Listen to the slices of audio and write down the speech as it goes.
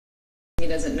he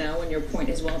doesn't know, and your point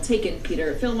is well taken,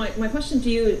 Peter. Phil, my question to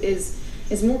you is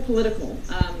more political.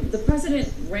 The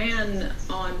president ran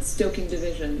on stoking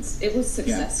divisions. It was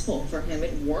successful for him.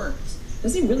 It worked.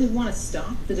 Does he really want to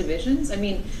stop the divisions? I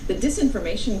mean, the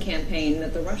disinformation campaign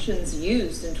that the Russians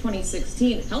used in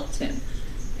 2016 helped him.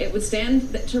 It would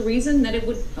stand to reason that it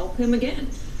would help him again.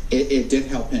 It did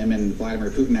help him, and Vladimir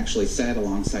Putin actually said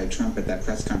alongside Trump at that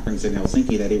press conference in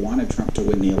Helsinki that he wanted Trump to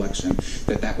win the election,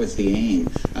 that was the aim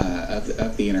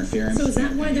of the interference. So is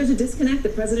that why there's a disconnect? The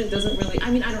president doesn't really,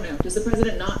 I mean, I don't know. Does the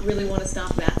president not really want to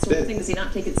stop that sort of thing? Does he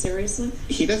not take it seriously?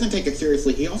 He doesn't take it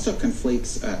seriously. He also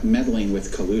conflates meddling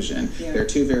with collusion. Yeah. They're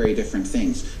two very different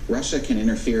things. Russia can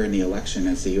interfere in the election,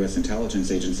 as the U.S.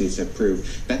 intelligence agencies have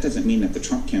proved. That doesn't mean that the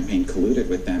Trump campaign colluded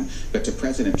with them, but to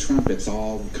President Trump, it's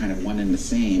all kind of one and the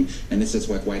same. And this is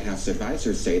what White House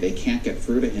advisors say. They can't get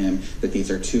through to him that these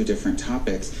are two different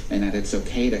topics and that it's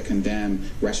okay to condemn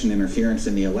Russian interference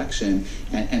in the election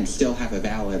and still have a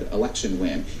valid election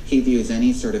win. He views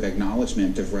any sort of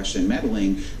acknowledgement of Russian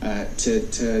meddling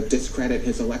to discredit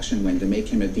his election win, to make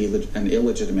him an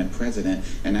illegitimate president,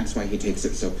 and that's why he takes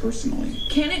it so personally.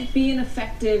 Can it be an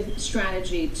effective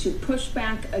strategy to push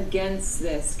back against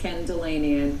this, Ken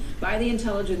Dililian, by the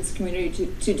intelligence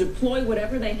community to deploy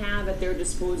whatever they have at their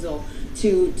disposal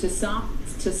to stop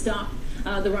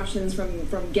the Russians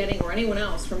from getting, or anyone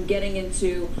else from getting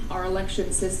into our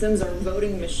election systems, our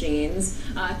voting machines,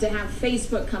 to have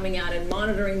Facebook coming out and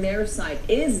monitoring their site?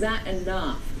 Is that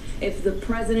enough if the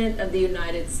President of the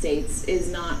United States is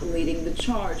not leading the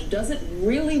charge? Does it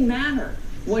really matter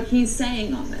what he's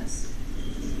saying on this?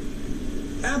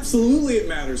 Absolutely it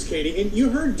matters, Katie. And you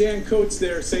heard Dan Coates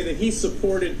there say that he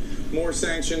supported more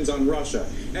sanctions on Russia.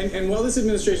 And while this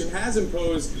administration has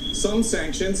imposed some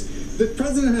sanctions, the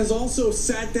president has also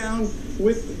sat down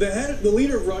with the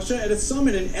leader of Russia at a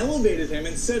summit and elevated him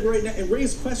and said right now, and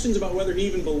raised questions about whether he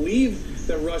even believed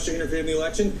that Russia interfered in the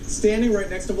election, standing right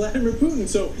next to Vladimir Putin.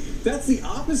 So that's the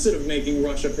opposite of making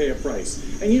Russia pay a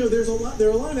price. And you know, there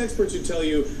are a lot of experts who tell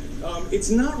you it's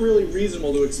not really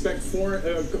reasonable to expect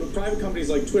private companies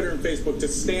like Twitter and Facebook to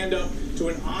stand up to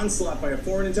an onslaught by a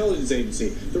foreign intelligence agency.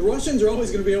 The Russians are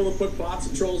always going to be able to put bots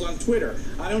and trolls on Twitter.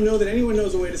 I don't know that anyone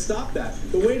knows a way to stop that.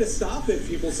 The way to stop it,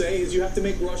 people say, is you have to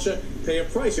make Russia pay a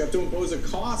price. You have to impose a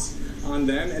cost on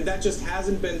them, and that just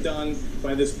hasn't been done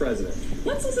by this president.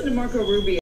 Let's listen to Marco Rubio.